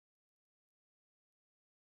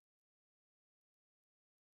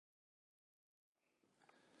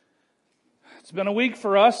It's been a week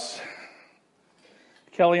for us.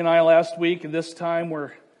 Kelly and I last week, and this time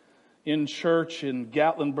we're in church in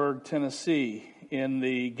Gatlinburg, Tennessee, in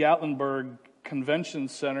the Gatlinburg Convention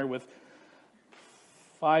Center with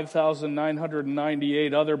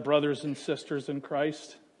 5,998 other brothers and sisters in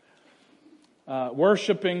Christ,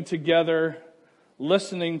 worshiping together,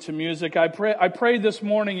 listening to music. I prayed this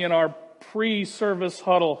morning in our pre-service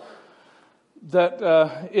huddle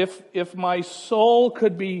that if my soul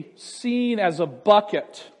could be seen as a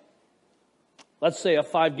bucket, let's say a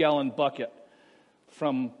 5-gallon bucket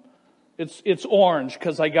from, it's orange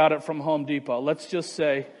because I got it from Home Depot. Let's just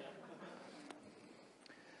say,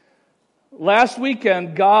 last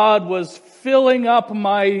weekend God was filling up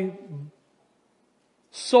my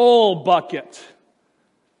soul bucket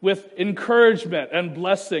with encouragement and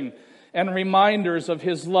blessing and reminders of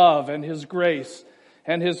His love and His grace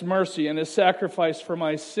and His mercy and His sacrifice for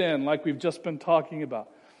my sin, like we've just been talking about.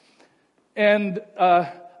 And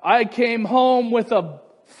I came home with a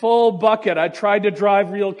full bucket. I tried to drive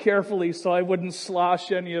real carefully so I wouldn't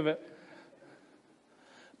slosh any of it.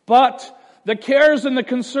 But the cares and the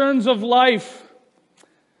concerns of life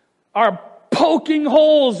are poking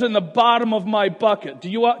holes in the bottom of my bucket. Do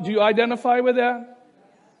you identify with that?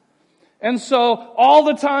 And so all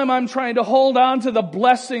the time I'm trying to hold on to the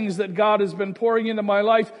blessings that God has been pouring into my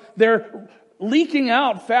life. They're leaking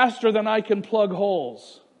out faster than I can plug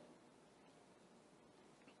holes.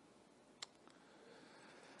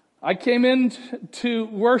 I came in to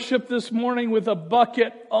worship this morning with a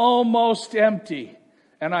bucket almost empty,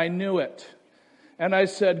 and I knew it. And I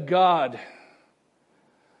said, God,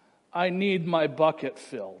 I need my bucket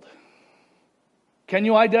filled. Can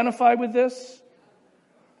you identify with this?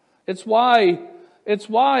 It's why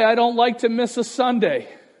I don't like to miss a Sunday.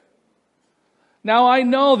 Now I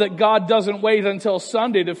know that God doesn't wait until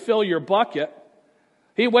Sunday to fill your bucket.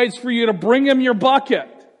 He waits for you to bring Him your bucket.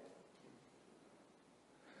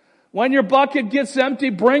 When your bucket gets empty,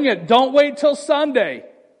 bring it. Don't wait till Sunday.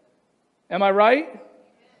 Am I right?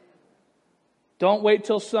 Don't wait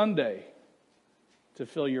till Sunday to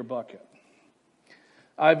fill your bucket.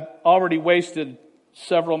 I've already wasted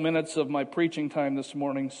several minutes of my preaching time this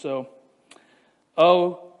morning, so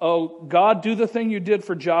God, do the thing you did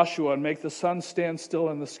for Joshua and make the sun stand still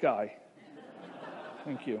in the sky.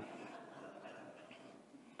 Thank you.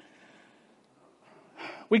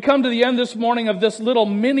 We come to the end this morning of this little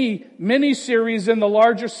mini series in the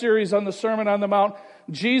larger series on the Sermon on the Mount.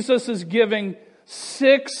 Jesus is giving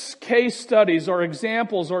 6 case studies or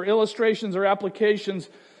examples or illustrations or applications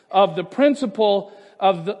of the principle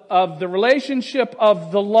of the relationship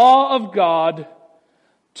of the law of God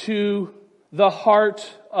to the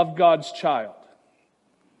heart of God's child.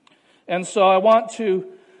 And so I want to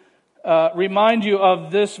remind you of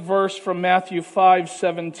this verse from Matthew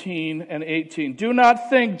 5:17 and 18. Do not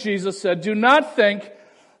think, Jesus said, do not think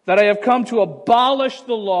that I have come to abolish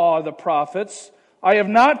the law of the prophets. I have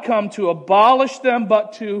not come to abolish them,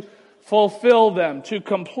 but to fulfill them, to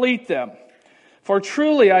complete them. For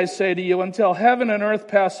truly I say to you, until heaven and earth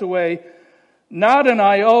pass away, not an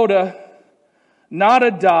iota, not a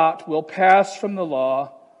dot will pass from the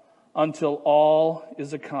law until all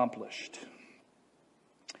is accomplished.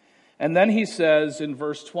 And then he says in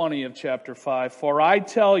verse 20 of chapter 5, for I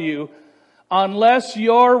tell you, unless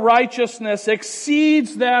your righteousness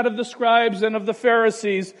exceeds that of the scribes and of the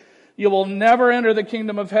Pharisees, you will never enter the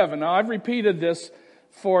kingdom of heaven. Now, I've repeated this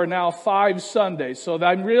for now 5 Sundays, so that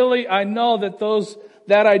I know that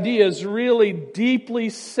that idea is really deeply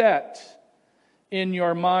set in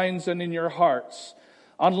your minds and in your hearts.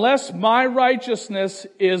 Unless my righteousness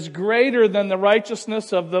is greater than the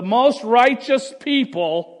righteousness of the most righteous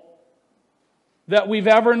people that we've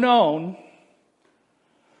ever known,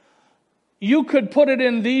 you could put it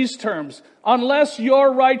in these terms. Unless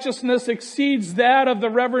your righteousness exceeds that of the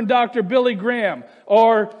Reverend Dr. Billy Graham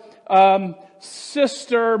or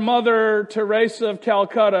Sister Mother Teresa of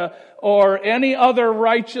Calcutta or any other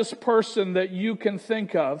righteous person that you can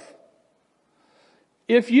think of,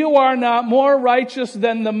 if you are not more righteous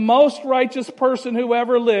than the most righteous person who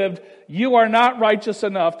ever lived, you are not righteous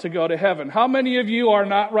enough to go to heaven. How many of you are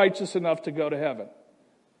not righteous enough to go to heaven?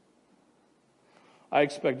 I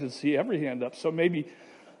expected to see every hand up, so maybe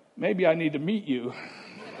I need to meet you.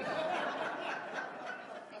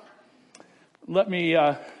 Let me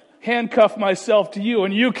handcuff myself to you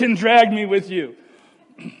and you can drag me with you.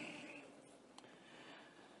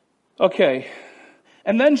 Okay.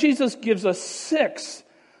 And then Jesus gives us six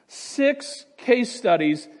case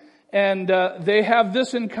studies, and they have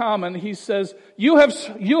this in common. He says, you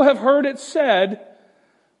have heard it said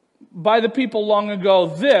by the people long ago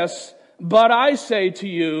this, but I say to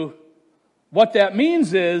you What that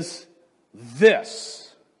means is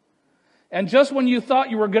this. And just when you thought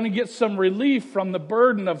you were going to get some relief from the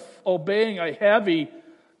burden of obeying a heavy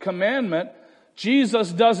commandment,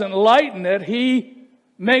 Jesus doesn't lighten it, He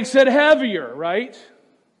makes it heavier, right?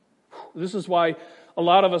 This is why a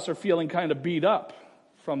lot of us are feeling kind of beat up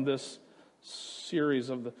from this series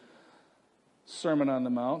of the Sermon on the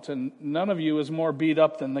Mount, and none of you is more beat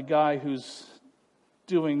up than the guy who's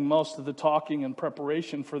doing most of the talking and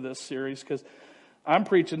preparation for this series, because I'm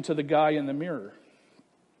preaching to the guy in the mirror.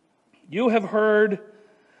 You have heard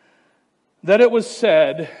that it was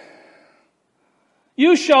said,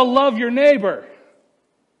 "You shall love your neighbor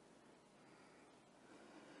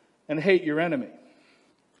and hate your enemy."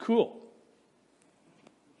 Cool.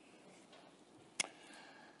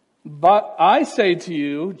 But I say to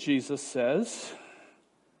you, Jesus says,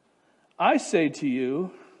 I say to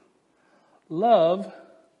you, love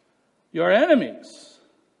your enemies.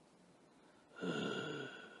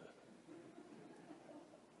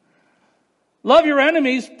 Love your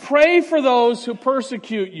enemies, pray for those who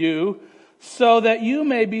persecute you, so that you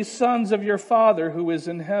may be sons of your Father who is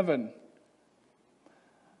in heaven.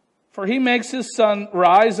 For He makes His sun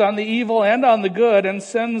rise on the evil and on the good, and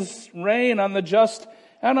sends rain on the just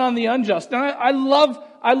and on the unjust. And I love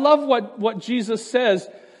what Jesus says.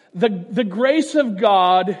 The grace of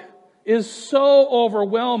God is so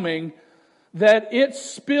overwhelming that it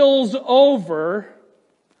spills over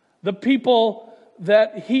the people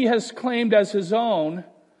that He has claimed as His own.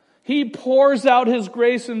 He pours out His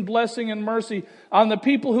grace and blessing and mercy on the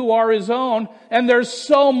people who are His own, and there's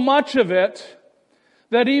so much of it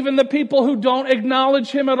that even the people who don't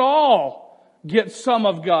acknowledge Him at all get some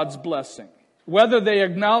of God's blessing, whether they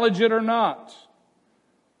acknowledge it or not.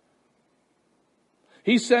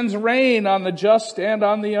 He sends rain on the just and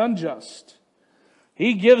on the unjust.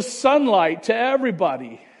 He gives sunlight to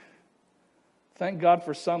everybody. Thank God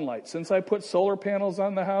for sunlight. Since I put solar panels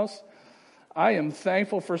on the house, I am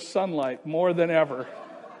thankful for sunlight more than ever.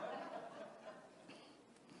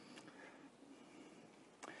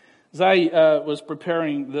 As I was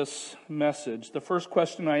preparing this message, the first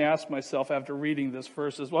question I asked myself after reading this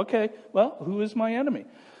verse is, who is my enemy?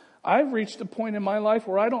 I've reached a point in my life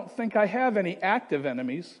where I don't think I have any active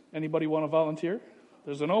enemies. Anybody want to volunteer?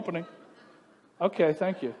 There's an opening. Okay,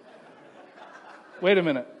 thank you. Wait a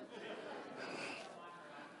minute.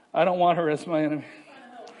 I don't want her as my enemy.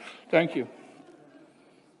 Thank you.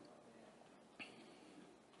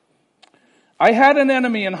 I had an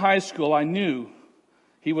enemy in high school. I knew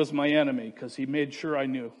he was my enemy because he made sure I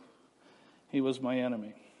knew he was my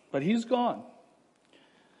enemy. But he's gone.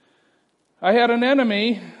 I had an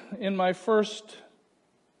enemy in my first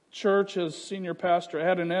church as senior pastor. I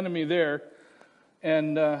had an enemy there,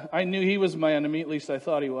 and I knew he was my enemy, at least I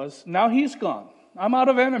thought he was. Now he's gone. I'm out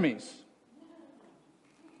of enemies.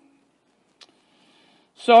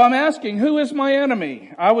 So I'm asking, who is my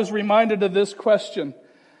enemy? I was reminded of this question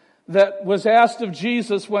that was asked of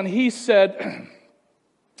Jesus when He said,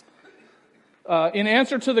 in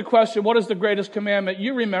answer to the question, what is the greatest commandment?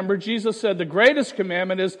 You remember, Jesus said the greatest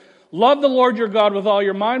commandment is love the Lord your God with all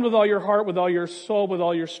your mind, with all your heart, with all your soul, with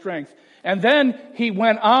all your strength. And then He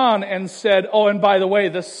went on and said, and by the way,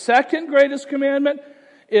 the second greatest commandment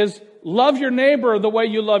is love your neighbor the way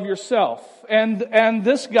you love yourself. And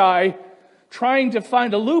this guy, trying to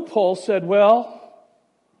find a loophole, said, well,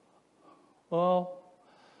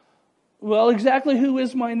 exactly who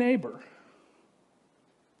is my neighbor?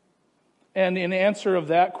 And in answer of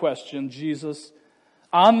that question, Jesus,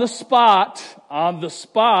 on the spot,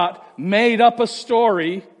 made up a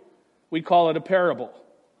story. We call it a parable.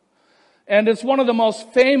 And it's one of the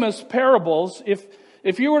most famous parables.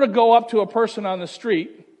 If you were to go up to a person on the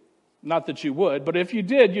street, not that you would, but if you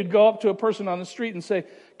did, you'd go up to a person on the street and say,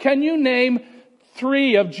 can you name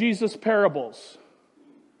 3 of Jesus' parables?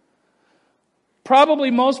 Probably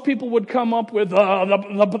most people would come up with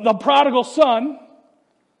the prodigal son.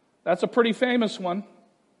 That's a pretty famous one.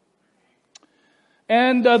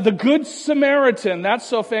 And the Good Samaritan. That's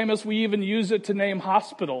so famous we even use it to name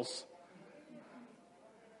hospitals.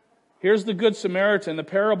 Here's the Good Samaritan, the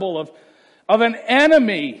parable of an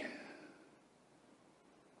enemy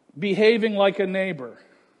behaving like a neighbor,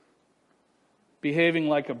 behaving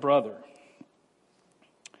like a brother.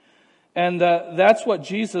 And that's what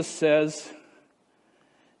Jesus says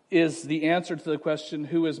is the answer to the question,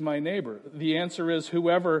 who is my neighbor? The answer is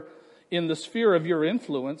whoever in the sphere of your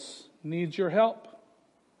influence needs your help.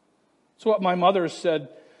 It's what my mother said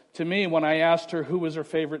to me when I asked her who was her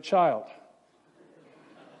favorite child.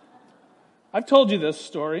 I've told you this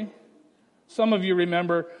story. Some of you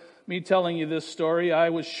remember me telling you this story. I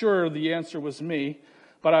was sure the answer was me.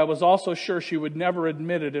 but I was also sure she would never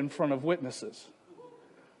admit it in front of witnesses.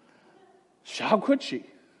 How could she?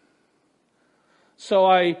 So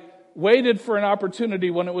I waited for an opportunity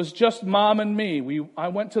when it was just Mom and me. I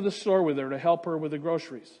went to the store with her to help her with the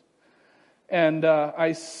groceries. And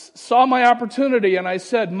I saw my opportunity and I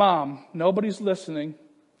said, Mom, nobody's listening.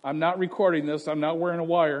 I'm not recording this. I'm not wearing a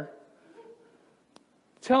wire.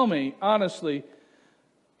 Tell me, honestly,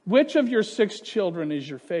 which of your 6 children is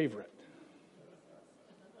your favorite?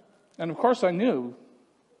 And of course I knew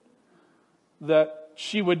that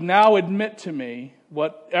she would now admit to me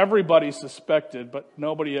what everybody suspected, but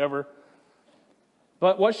nobody ever.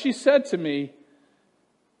 But what she said to me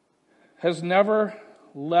has never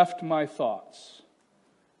left my thoughts.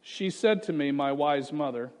 She said to me, my wise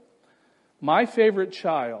mother, my favorite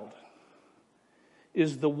child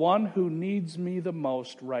is the one who needs me the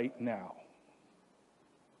most right now.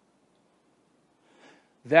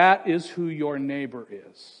 That is who your neighbor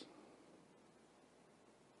is.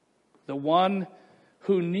 The one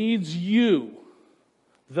who needs you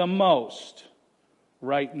the most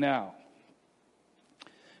right now.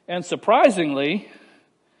 And surprisingly,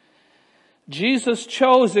 Jesus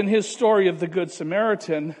chose in his story of the Good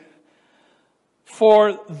Samaritan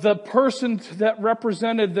for the person that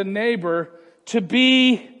represented the neighbor to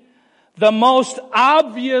be the most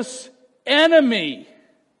obvious enemy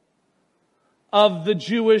of the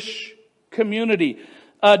Jewish community.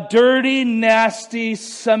 A dirty, nasty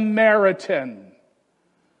Samaritan.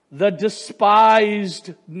 The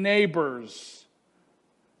despised neighbors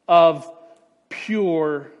of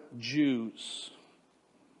pure Jews.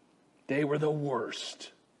 They were the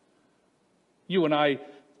worst. You and I,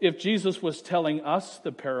 if Jesus was telling us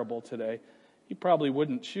the parable today, he probably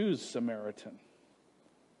wouldn't choose Samaritan.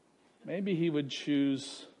 Maybe he would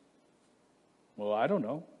choose, well, I don't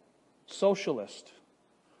know, socialist.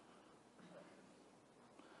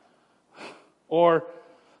 Or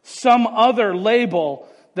some other label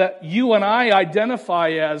that you and I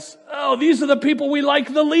identify as, oh, these are the people we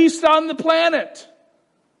like the least on the planet.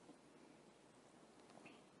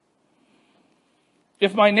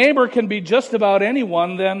 If my neighbor can be just about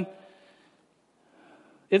anyone, then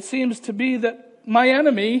it seems to be that my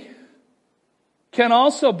enemy can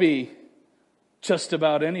also be just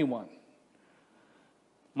about anyone.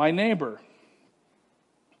 My neighbor.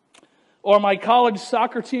 Or my college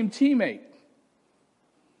soccer team teammate.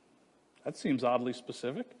 That seems oddly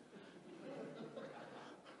specific.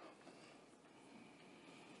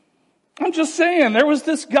 I'm just saying, there was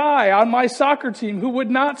this guy on my soccer team who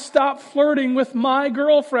would not stop flirting with my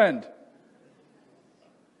girlfriend.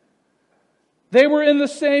 They were in the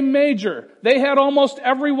same major. They had almost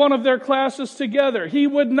every one of their classes together. He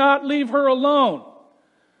would not leave her alone.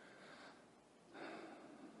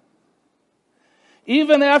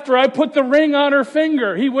 Even after I put the ring on her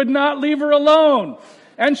finger, he would not leave her alone.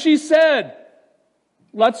 And she said,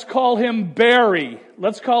 let's call him Barry.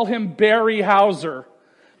 Let's call him Barry Hauser.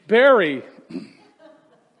 Barry,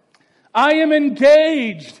 I am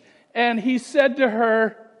engaged. And he said to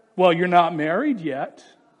her, well, you're not married yet.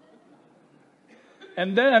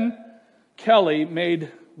 And then Kelly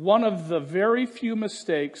made one of the very few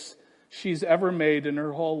mistakes she's ever made in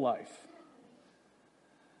her whole life.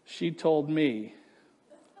 She told me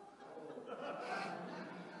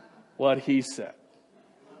what he said.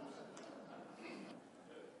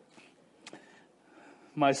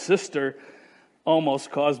 My sister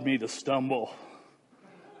almost caused me to stumble.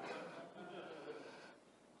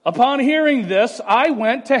 Upon hearing this, I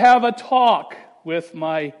went to have a talk with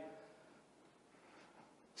my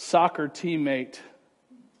soccer teammate,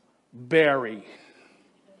 Barry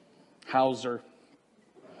Hauser.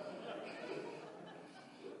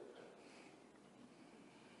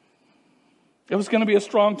 It was going to be a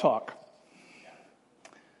strong talk,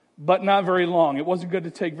 but not very long. It wasn't going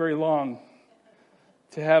to take very long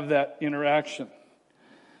to have that interaction.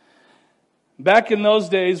 Back in those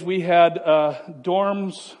days, we had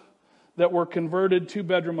dorms that were converted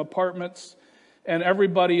 2-bedroom apartments, and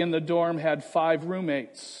everybody in the dorm had 5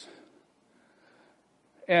 roommates.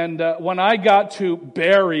 And when I got to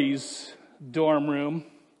Barry's dorm room,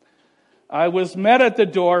 I was met at the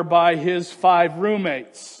door by his 5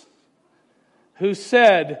 roommates who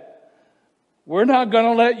said, we're not going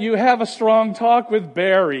to let you have a strong talk with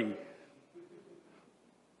Barry.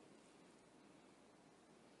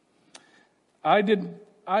 I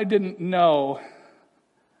didn't know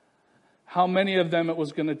how many of them it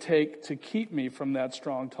was going to take to keep me from that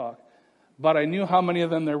strong talk, but I knew how many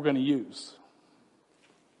of them they were going to use.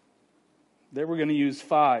 They were going to use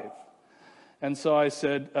 5. And so I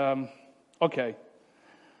said, okay,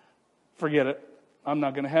 forget it. I'm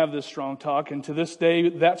not going to have this strong talk. And to this day,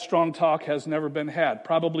 that strong talk has never been had.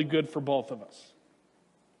 Probably good for both of us.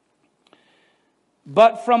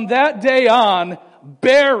 But from that day on,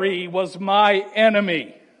 Barry was my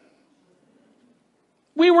enemy.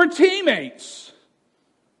 We were teammates.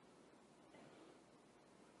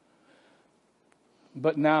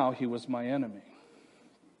 But now he was my enemy.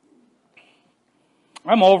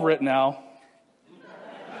 I'm over it now.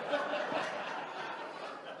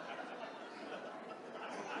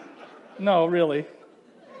 No, really.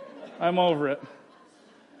 I'm over it.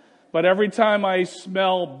 But every time I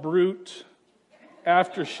smell Brute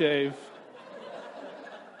aftershave,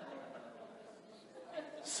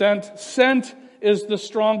 scent is the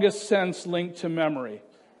strongest sense linked to memory.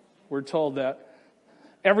 We're told that.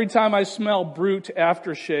 Every time I smell Brute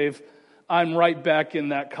aftershave, I'm right back in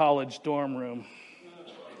that college dorm room.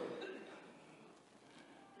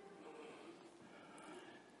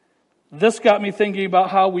 This got me thinking about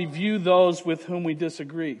how we view those with whom we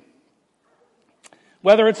disagree.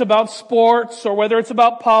 Whether it's about sports, or whether it's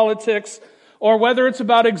about politics, or whether it's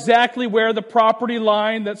about exactly where the property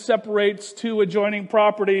line that separates two adjoining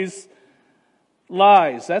properties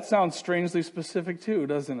lies. That sounds strangely specific too,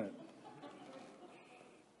 doesn't it?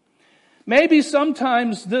 Maybe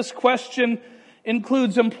sometimes this question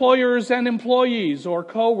includes employers and employees or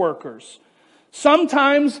co-workers.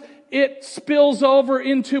 Sometimes it spills over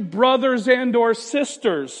into brothers and or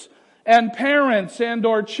sisters, and parents and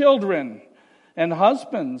or children, and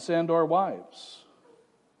husbands and or wives.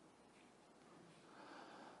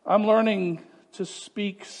 I'm learning to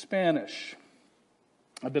speak Spanish.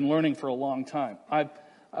 I've been learning for a long time.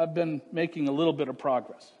 I've been making a little bit of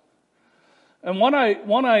progress. And when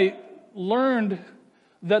I learned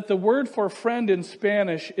that the word for friend in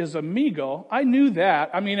Spanish is amigo, I knew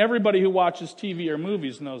that. I mean, everybody who watches TV or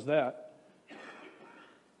movies knows that.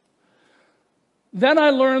 Then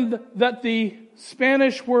I learned that the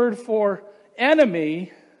Spanish word for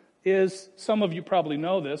enemy is, some of you probably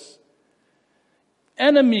know this,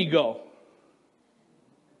 enemigo.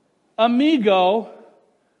 Amigo,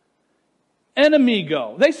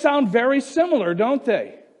 enemigo. They sound very similar, don't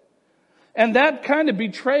they? And that kind of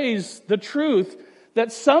betrays the truth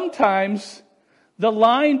that sometimes the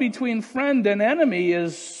line between friend and enemy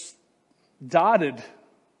is dotted.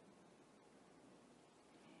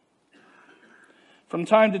 From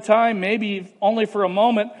time to time, maybe only for a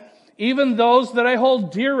moment, even those that I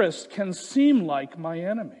hold dearest can seem like my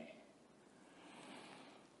enemy.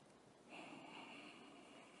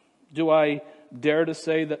 Do I dare to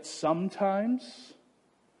say that sometimes,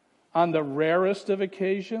 on the rarest of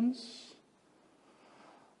occasions,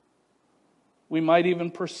 we might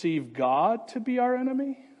even perceive God to be our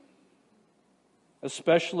enemy?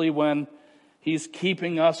 Especially when He's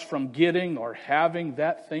keeping us from getting or having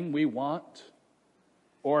that thing we want,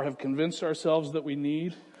 or have convinced ourselves that we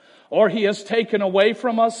need, or He has taken away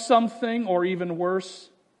from us something, or even worse,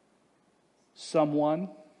 someone.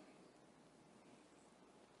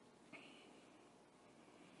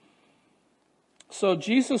 So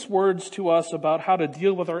Jesus' words to us about how to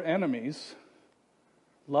deal with our enemies,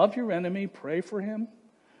 love your enemy, pray for him,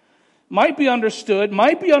 might be understood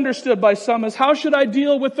by some as, how should I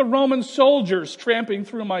deal with the Roman soldiers tramping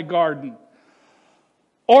through my garden?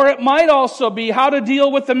 Or it might also be how to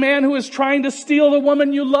deal with the man who is trying to steal the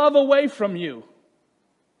woman you love away from you.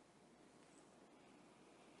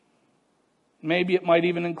 Maybe it might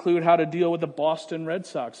even include how to deal with the Boston Red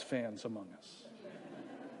Sox fans among us.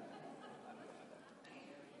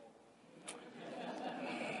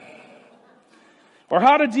 Or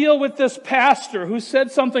how to deal with this pastor who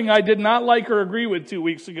said something I did not like or agree with 2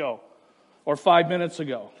 weeks ago, or 5 minutes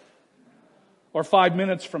ago, or 5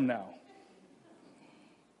 minutes from now.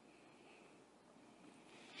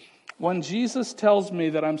 When Jesus tells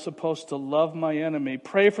me that I'm supposed to love my enemy,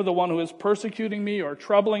 pray for the one who is persecuting me or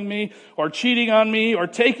troubling me or cheating on me or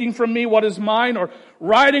taking from me what is mine or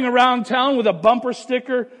riding around town with a bumper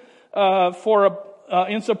sticker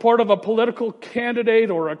in support of a political candidate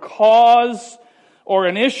or a cause or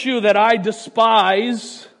an issue that I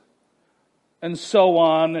despise, and so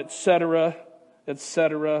on, etc.,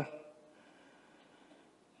 etc.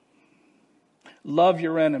 Love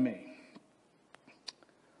your enemy.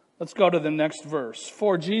 Let's go to the next verse.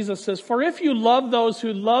 For Jesus says, for if you love those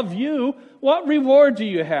who love you, what reward do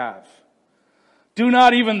you have? Do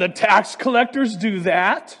not even the tax collectors do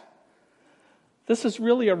that? This is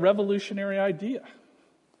really a revolutionary idea.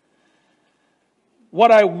 What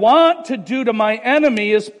I want to do to my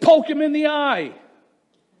enemy is poke him in the eye.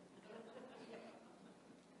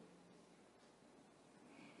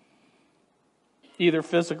 Either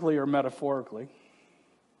physically or metaphorically.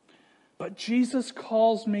 But Jesus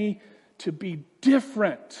calls me to be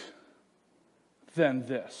different than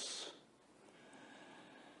this.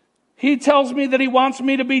 He tells me that he wants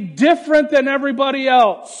me to be different than everybody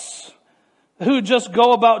else who just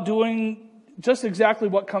go about doing just exactly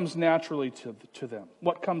what comes naturally to them,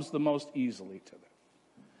 what comes the most easily to them.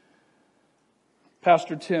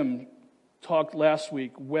 Pastor Tim talked last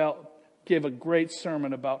week, gave a great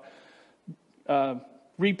sermon about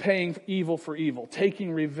repaying evil for evil,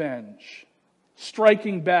 taking revenge,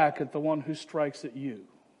 striking back at the one who strikes at you.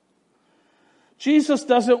 Jesus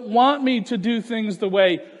doesn't want me to do things the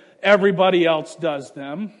way everybody else does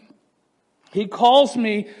them. He calls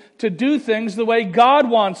me to do things the way God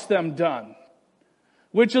wants them done,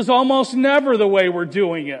 which is almost never the way we're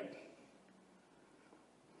doing it.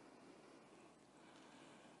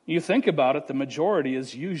 You think about it, the majority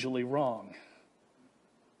is usually wrong.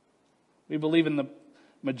 We believe in the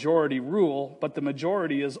majority rule, but the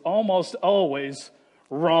majority is almost always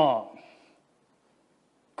wrong.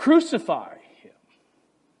 Crucify him.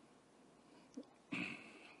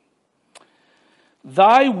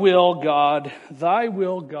 Thy will, God,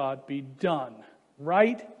 be done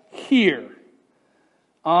right here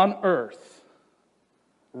on earth,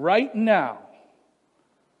 right now,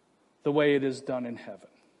 the way it is done in heaven.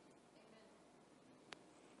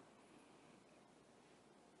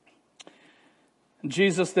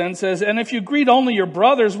 Jesus then says, and if you greet only your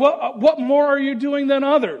brothers, what more are you doing than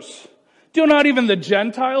others? Do not even the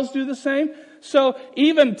Gentiles do the same? So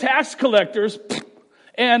even tax collectors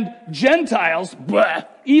and Gentiles,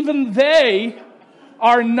 even they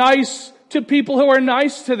are nice to people who are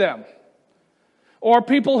nice to them. Or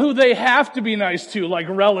people who they have to be nice to, like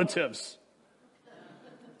relatives.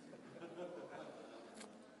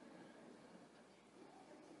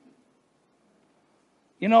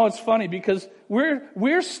 You know, it's funny because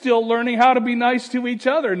we're still learning how to be nice to each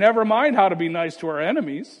other, never mind how to be nice to our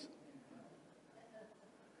enemies.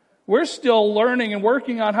 We're still learning and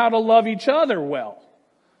working on how to love each other well.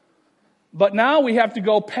 But now we have to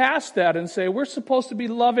go past that and say we're supposed to be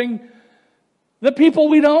loving the people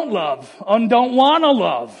we don't love and don't want to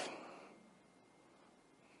love.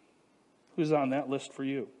 Who's on that list for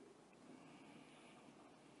you?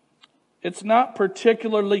 It's not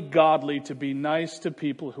particularly godly to be nice to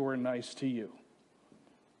people who are nice to you.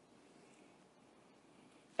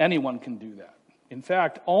 Anyone can do that. In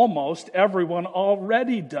fact, almost everyone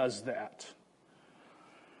already does that.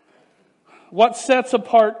 What sets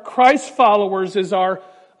apart Christ followers is our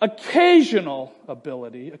occasional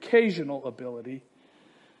ability,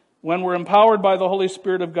 when we're empowered by the Holy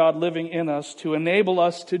Spirit of God living in us to enable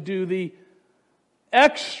us to do the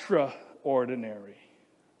extraordinary.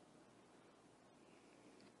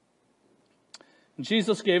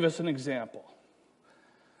 Jesus gave us an example.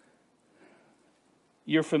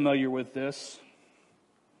 You're familiar with this.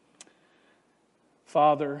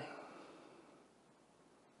 Father,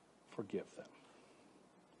 forgive them.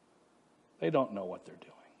 They don't know what they're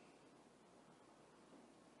doing.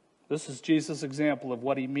 This is Jesus' example of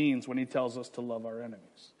what he means when he tells us to love our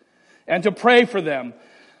enemies. And to pray for them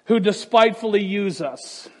who despitefully use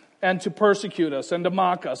us, and to persecute us, and to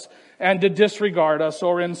mock us, and to disregard us,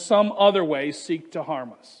 or in some other way seek to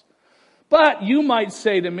harm us. But you might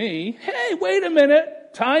say to me, hey, wait a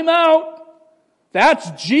minute, time out.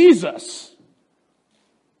 That's Jesus.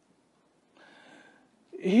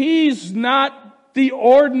 He's not the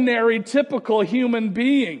ordinary, typical human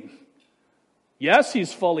being. Yes,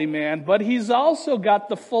 he's fully man, but he's also got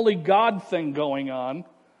the fully God thing going on.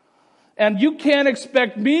 And you can't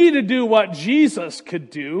expect me to do what Jesus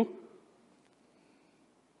could do.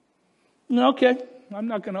 Okay, I'm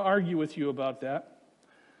not going to argue with you about that.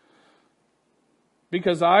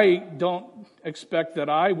 Because I don't expect that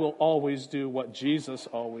I will always do what Jesus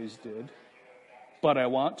always did. But I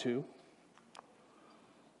want to.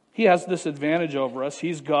 He has this advantage over us.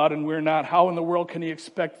 He's God and we're not. How in the world can he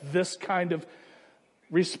expect this kind of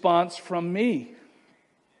response from me?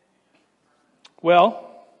 Well,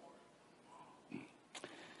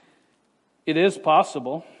 it is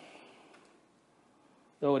possible,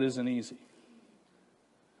 though it isn't easy.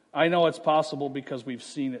 I know it's possible because we've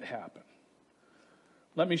seen it happen.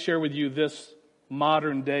 Let me share with you this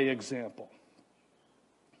modern day example.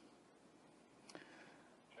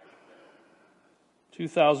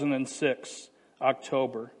 2006,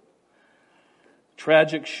 October.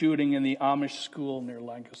 Tragic shooting in the Amish school near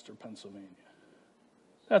Lancaster, Pennsylvania.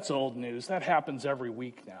 That's old news. That happens every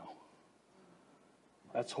week now.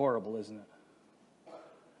 That's horrible, isn't it?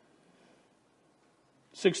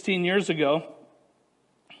 16 years ago,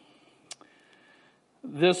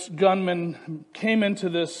 this gunman came into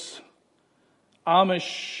this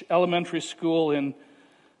Amish elementary school in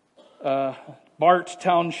Bart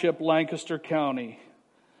Township, Lancaster County,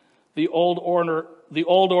 the Old Order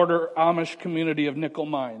Amish community of Nickel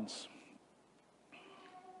Mines.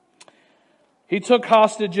 He took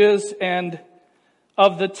hostages, and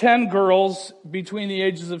of the 10 girls between the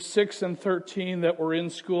ages of 6 and 13 that were in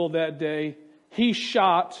school that day, he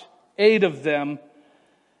shot 8 of them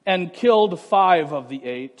and killed 5 of the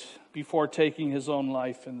 8 before taking his own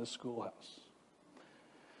life in the schoolhouse.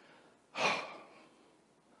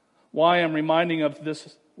 Why I'm reminding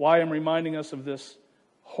us of this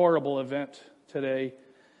horrible event today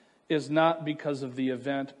is not because of the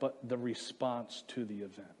event, but the response to the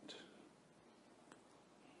event.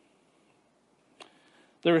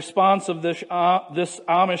 The response of this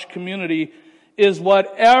Amish community is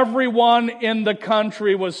what everyone in the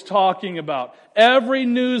country was talking about. Every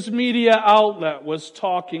news media outlet was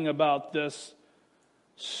talking about this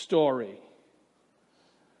story.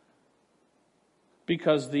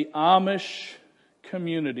 Because the Amish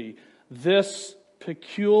community, this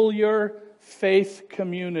peculiar faith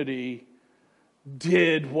community,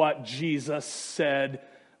 did what Jesus said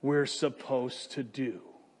we're supposed to do.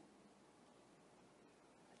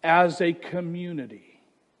 As a community,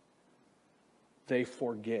 they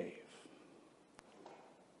forgave.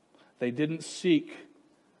 They didn't seek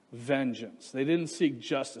vengeance. They didn't seek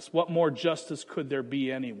justice. What more justice could there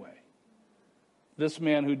be anyway? This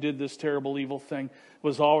man who did this terrible evil thing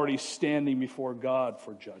was already standing before God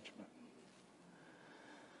for judgment.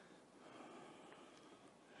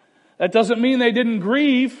 That doesn't mean they didn't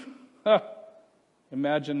grieve.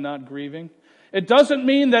 Imagine not grieving. It doesn't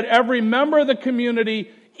mean that every member of the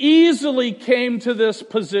community easily came to this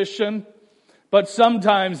position, but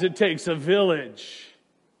sometimes it takes a village.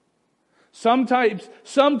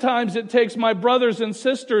 Sometimes it takes my brothers and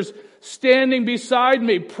sisters standing beside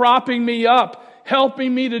me, propping me up,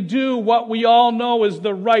 helping me to do what we all know is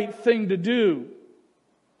the right thing to do.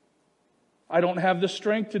 I don't have the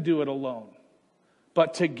strength to do it alone.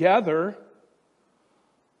 But together,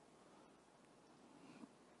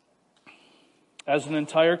 as an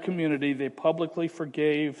entire community, they publicly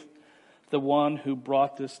forgave the one who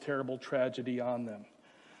brought this terrible tragedy on them.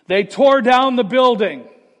 They tore down the building.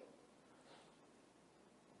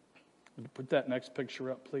 Put that next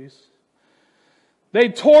picture up, please. They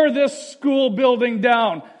tore this school building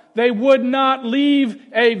down. They would not leave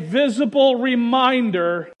a visible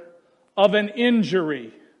reminder of an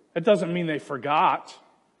injury. That doesn't mean they forgot.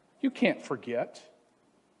 You can't forget.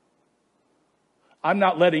 I'm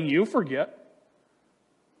not letting you forget.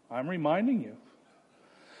 I'm reminding you.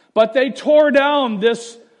 But they tore down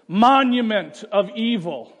this monument of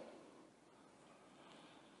evil.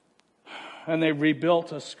 And they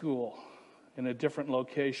rebuilt a school in a different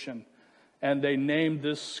location. And they named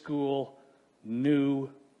this school New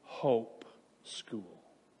Hope School.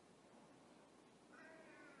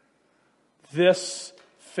 This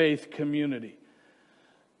faith community.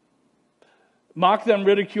 Mock them,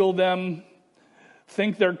 ridicule them,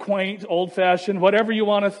 think they're quaint, old-fashioned, whatever you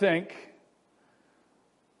want to think.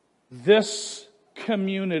 This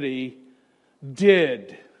community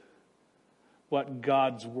did what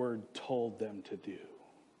God's Word told them to do.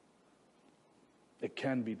 It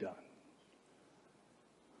can be done.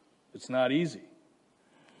 It's not easy.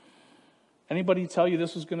 Anybody tell you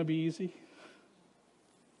this was going to be easy?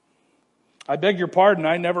 I beg your pardon,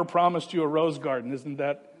 I never promised you a rose garden, isn't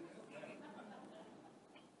that?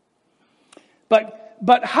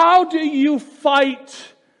 But how do you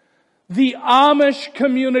fight the Amish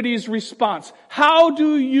community's response? How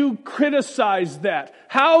do you criticize that?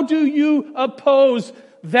 How do you oppose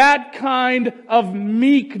that kind of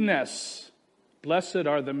meekness? Blessed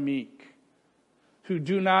are the meek, who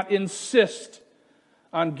do not insist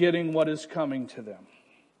on getting what is coming to them.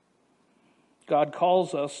 God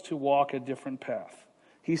calls us to walk a different path.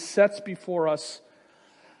 He sets before us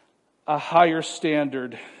a higher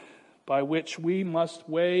standard by which we must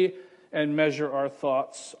weigh and measure our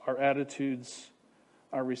thoughts, our attitudes,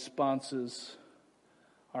 our responses,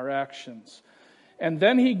 our actions. And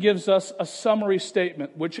then he gives us a summary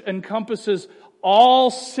statement which encompasses all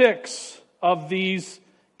 6 of these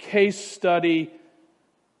case study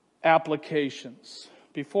applications.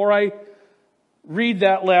 Before I read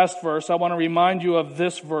that last verse, I want to remind you of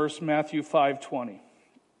this verse, Matthew 5:20.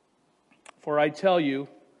 For I tell you,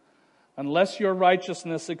 unless your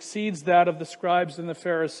righteousness exceeds that of the scribes and the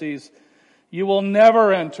Pharisees, you will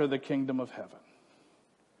never enter the kingdom of heaven.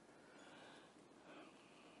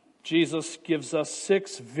 Jesus gives us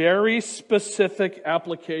 6 very specific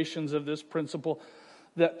applications of this principle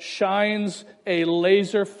that shines a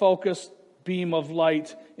laser-focused beam of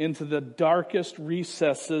light into the darkest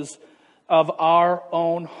recesses of our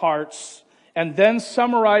own hearts, and then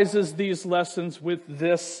summarizes these lessons with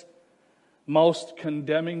this most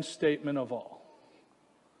condemning statement of all.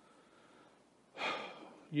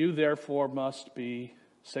 You therefore must be,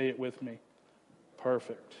 say it with me,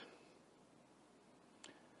 perfect,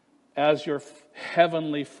 as your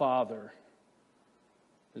heavenly Father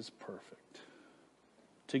is perfect.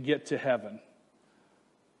 To get to heaven,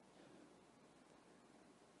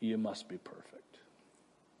 you must be perfect.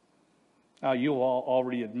 Now, you all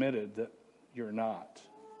already admitted that you're not.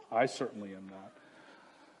 I certainly am not.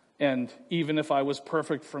 And even if I was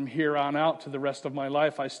perfect from here on out to the rest of my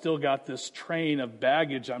life, I still got this train of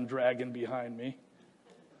baggage I'm dragging behind me.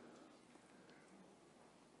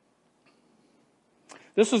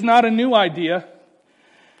 This is not a new idea,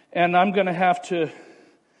 and I'm going to have to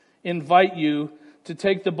invite you to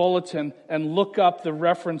take the bulletin and look up the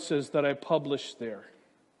references that I published there.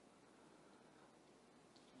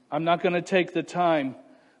 I'm not going to take the time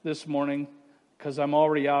this morning because I'm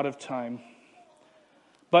already out of time.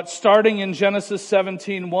 But starting in Genesis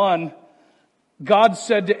 17:1, God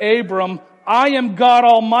said to Abram, I am God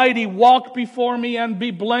Almighty, walk before me and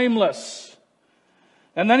be blameless.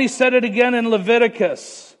 And then he said it again in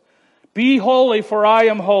Leviticus, be holy for I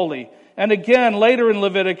am holy. And again later in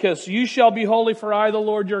Leviticus, you shall be holy for I, the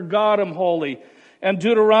Lord your God, am holy. And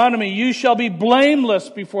Deuteronomy, you shall be blameless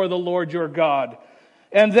before the Lord your God.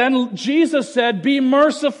 And then Jesus said, be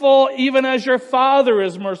merciful even as your Father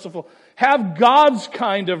is merciful. Have God's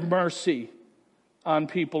kind of mercy on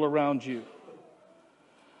people around you.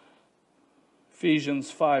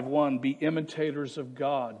 Ephesians 5:1, be imitators of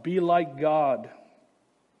God. Be like God.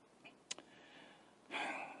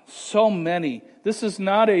 So many. This is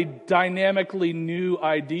not a dynamically new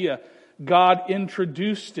idea. God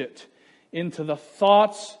introduced it into the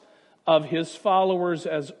thoughts of His followers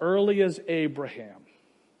as early as Abraham,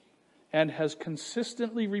 and has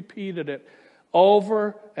consistently repeated it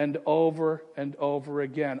over and over and over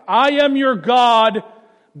again. I am your God,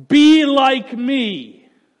 be like me.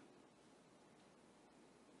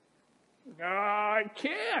 I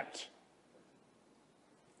can't.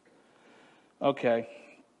 Okay.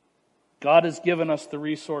 God has given us the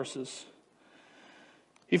resources.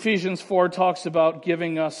 Ephesians 4 talks about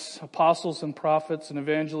giving us apostles and prophets and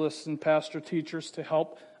evangelists and pastor teachers to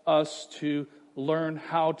help us to learn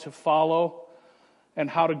how to follow and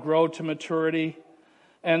how to grow to maturity.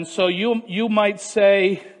 And so you might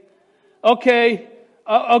say, okay,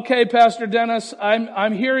 Pastor Dennis,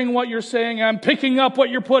 I'm hearing what you're saying. I'm picking up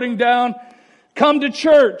what you're putting down. Come to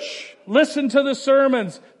church. Listen to the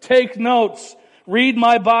sermons. Take notes. Read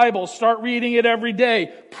my Bible. Start reading it every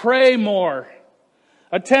day. Pray more.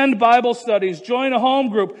 Attend Bible studies. Join a home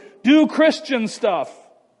group. Do Christian stuff.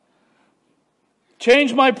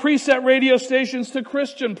 Change my preset radio stations to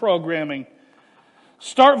Christian programming.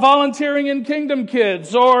 Start volunteering in Kingdom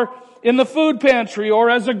Kids or in the food pantry or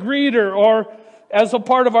as a greeter or as a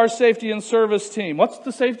part of our safety and service team. What's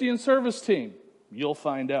the safety and service team? You'll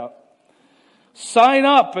find out. Sign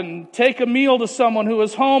up and take a meal to someone who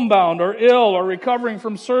is homebound or ill or recovering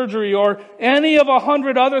from surgery or any of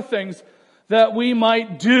 100 other things that we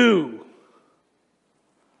might do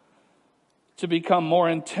to become more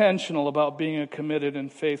intentional about being a committed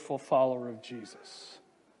and faithful follower of Jesus.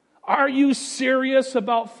 Are you serious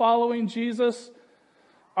about following Jesus?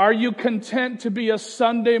 Are you content to be a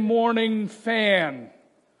Sunday morning fan?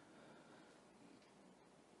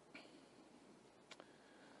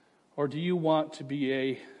 Or do you want to be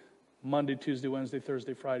a Monday, Tuesday, Wednesday,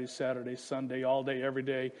 Thursday, Friday, Saturday, Sunday, all day, every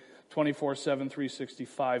day, 24/7,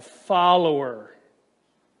 365 follower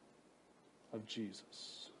of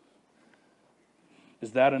Jesus?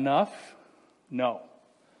 Is that enough? No.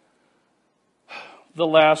 The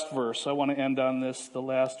last verse, I want to end on this, the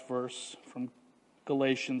last verse from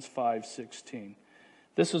Galatians 5:16.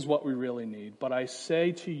 This is what we really need. But I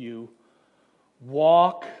say to you,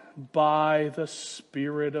 walk by the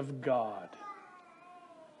Spirit of God.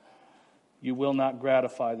 You will not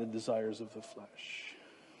gratify the desires of the flesh.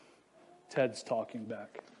 Ted's talking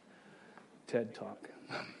back. TED Talk.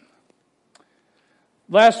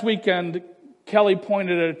 Last weekend, Kelly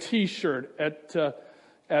pointed at a T-shirt at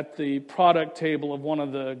the product table of one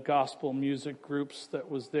of the gospel music groups that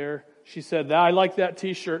was there. She said, I like that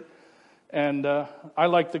T-shirt, and I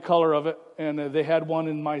like the color of it, and they had one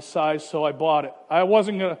in my size, so I bought it. I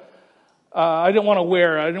didn't want to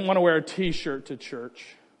wear a T-shirt to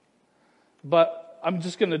church, but I'm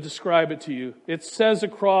just going to describe it to you. It says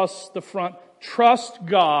across the front, trust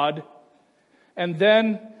God, and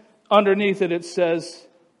then underneath it says,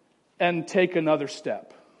 and take another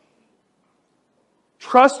step.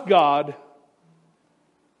 Trust God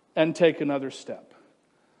and take another step.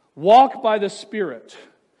 Walk by the Spirit.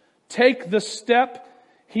 Take the step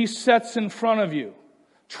He sets in front of you.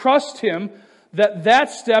 Trust Him that that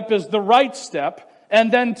step is the right step,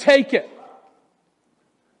 and then take it.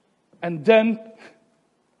 And then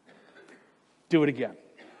do it again.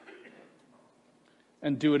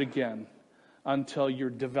 And do it again until you're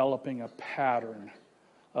developing a pattern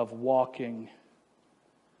of walking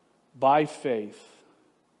by faith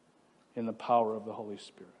in the power of the Holy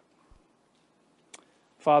Spirit.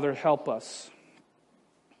 Father, help us,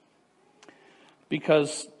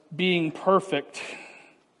 because being perfect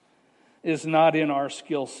is not in our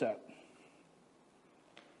skill set.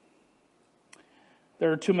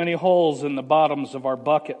 There are too many holes in the bottoms of our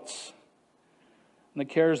buckets. And the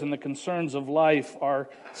cares and the concerns of life are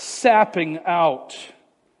sapping out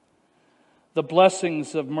the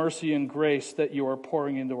blessings of mercy and grace that you are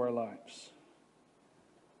pouring into our lives.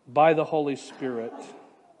 By the Holy Spirit,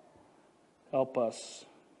 help us.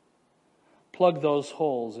 Plug those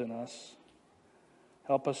holes in us.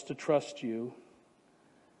 Help us to trust you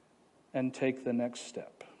and take the next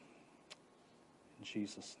step. In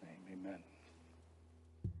Jesus' name, amen.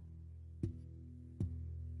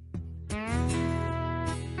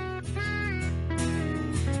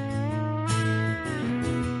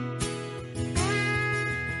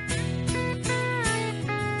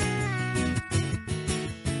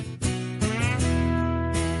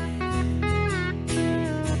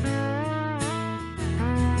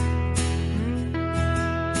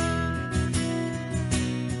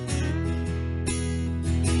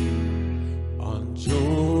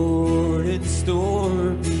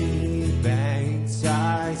 Stormy banks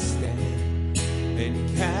I stand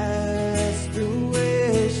and cast a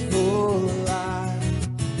wishful light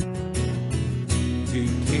to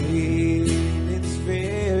Canaan's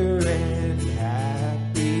fair and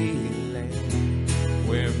happy land,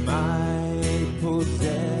 where my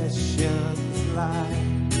possessions lie.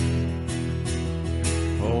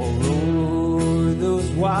 All o'er those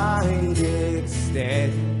wide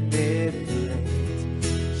extended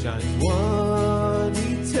plains shines one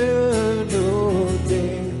eternal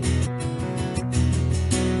day.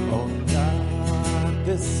 On God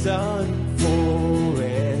the sun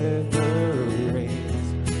forever reigns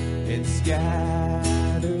and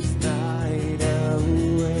scatters night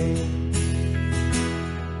away.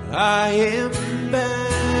 I am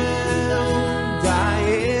bound, I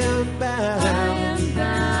am bound,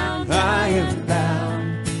 I am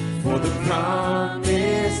bound for the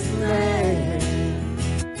promised land.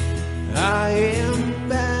 I am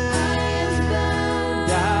bound,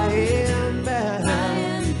 I am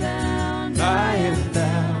bound, I am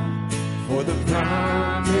bound for the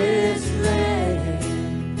promised land.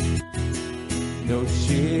 No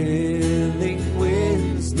chilling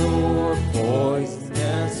winds nor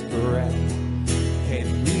poisonous breath can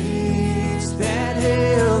reach that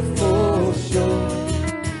healthful shore.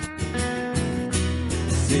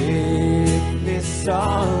 Sickness,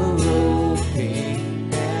 sorrow, pain,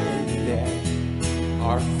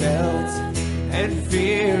 are felt and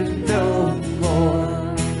fear no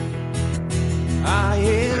more. I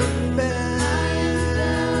am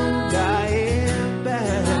bound, I am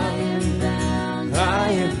bound, I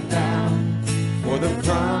am bound for the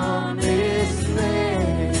promised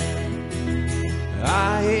land.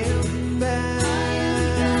 I am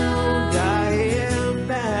bound, I am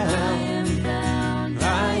bound,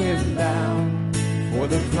 I am bound for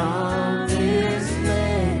the promised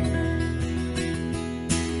land.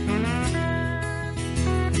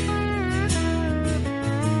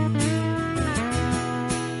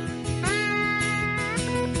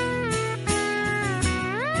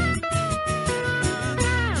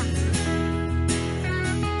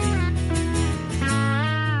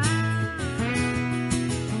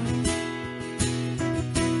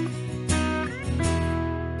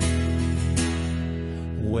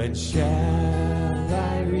 When shall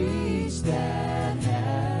I reach that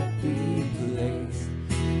happy place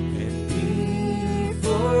and be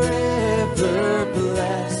forever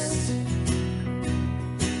blessed?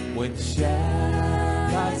 When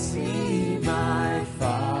shall I see my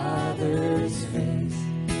Father's face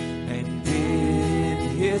and in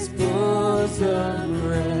His bosom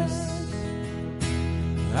rest?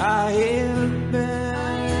 I am bound,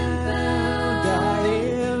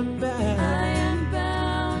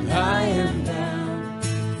 I am bound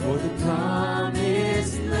for the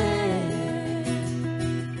promised land.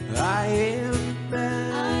 I am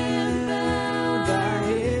bound, I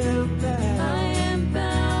am bound,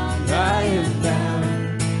 I am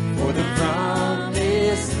bound for the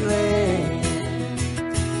promised land.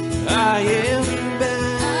 I am bound.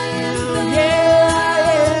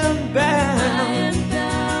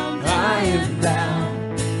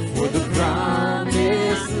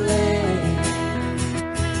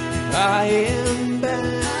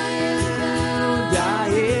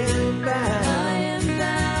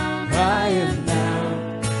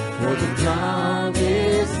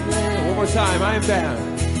 time. I am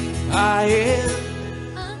bound. I am.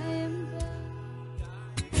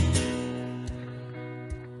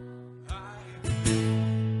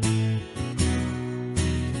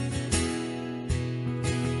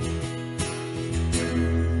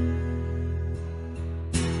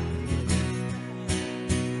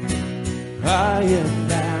 I am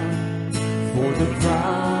bound for the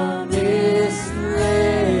promised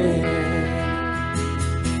land.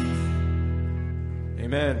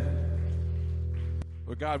 Amen.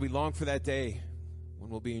 Lord God, we long for that day when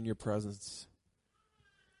we'll be in your presence.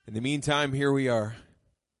 In the meantime, here we are.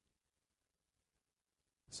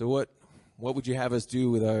 So what would you have us do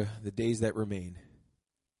with the days that remain?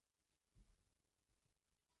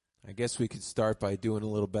 I guess we could start by doing a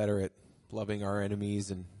little better at loving our enemies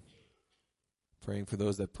and praying for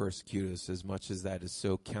those that persecute us, as much as that is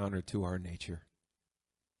so counter to our nature.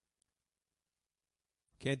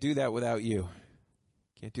 Can't do that without you.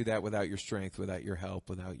 Can't do that without your strength, without your help,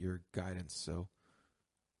 without your guidance. So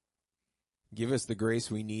give us the grace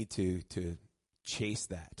we need to chase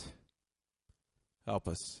that. Help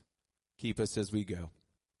us. Keep us as we go.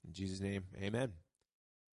 In Jesus' name, amen.